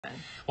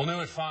Well,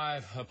 new at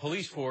 5, a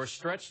police force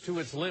stretched to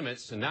its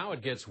limits, and now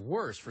it gets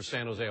worse for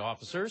San Jose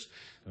officers.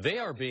 They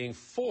are being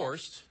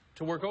forced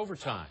to work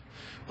overtime.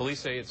 Police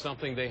say it's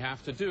something they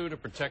have to do to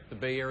protect the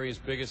Bay Area's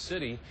biggest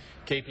city.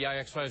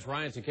 KPIX 5's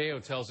Ryan Takeo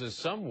tells us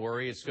some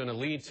worry it's going to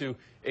lead to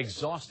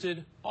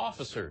exhausted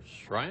officers.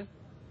 Ryan?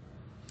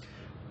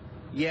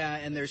 Yeah,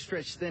 and they're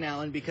stretched thin,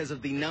 Alan, because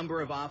of the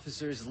number of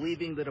officers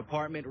leaving the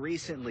department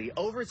recently.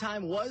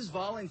 Overtime was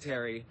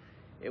voluntary.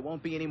 It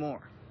won't be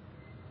anymore.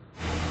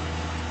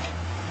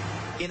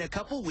 In a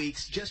couple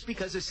weeks, just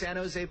because a San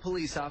Jose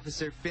police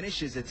officer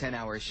finishes a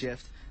 10-hour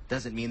shift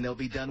doesn't mean they'll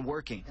be done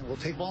working. And we'll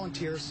take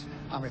volunteers.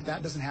 If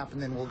that doesn't happen,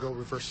 then we'll go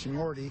reverse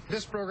seniority.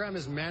 This program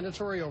is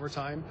mandatory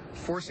overtime,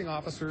 forcing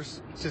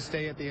officers to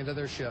stay at the end of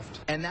their shift.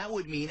 And that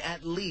would mean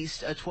at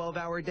least a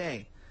 12-hour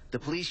day. The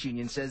police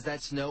union says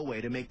that's no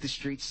way to make the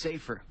streets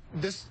safer.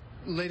 This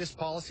latest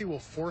policy will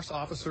force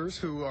officers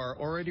who are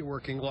already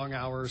working long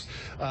hours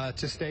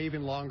to stay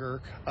even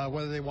longer,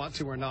 whether they want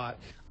to or not.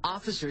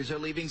 Officers are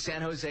leaving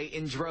San Jose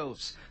in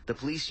droves. The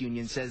police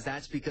union says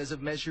that's because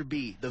of Measure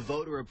B, the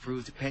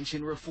voter-approved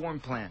pension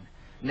reform plan.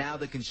 Now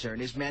the concern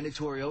is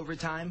mandatory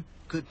overtime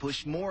could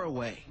push more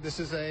away. This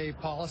is a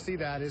policy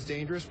that is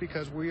dangerous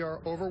because we are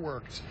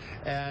overworked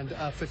and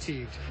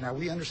fatigued. Now,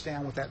 we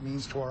understand what that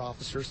means to our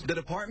officers. The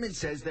department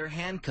says they're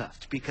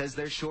handcuffed because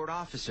they're short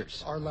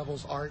officers. Our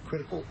levels are at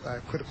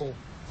critical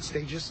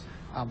stages.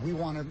 We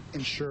want to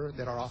ensure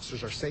that our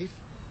officers are safe,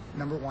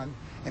 number one,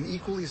 and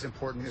equally as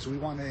important is we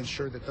want to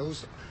ensure that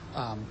those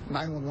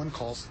 911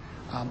 calls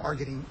are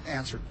getting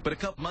answered. But a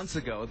couple months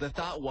ago, the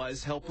thought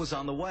was help was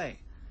on the way.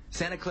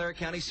 Santa Clara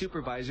County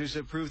supervisors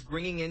approved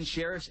bringing in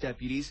sheriff's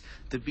deputies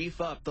to beef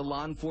up the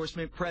law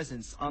enforcement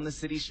presence on the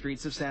city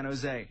streets of San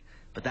Jose.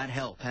 But that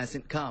help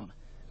hasn't come.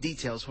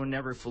 Details were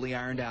never fully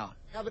ironed out.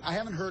 I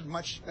haven't heard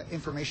much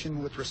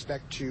information with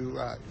respect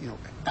to,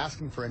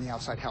 asking for any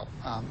outside help.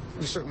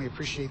 We certainly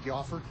appreciate the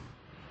offer.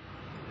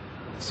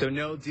 So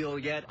no deal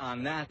yet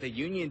on that. The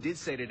union did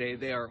say today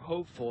they are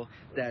hopeful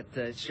that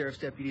sheriff's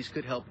deputies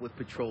could help with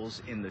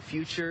patrols in the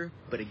future.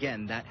 But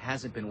again, that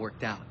hasn't been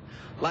worked out.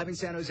 Live in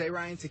San Jose,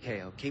 Ryan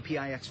Takeo,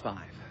 KPIX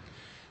 5.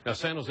 Now,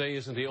 San Jose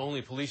isn't the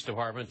only police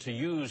department to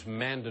use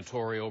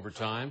mandatory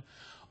overtime.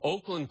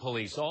 Oakland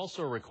police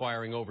also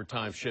requiring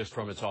overtime shifts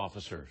from its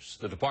officers.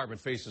 The department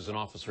faces an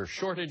officer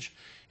shortage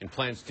and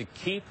plans to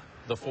keep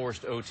the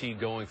forced OT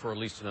going for at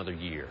least another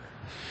year.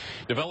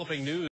 Developing news.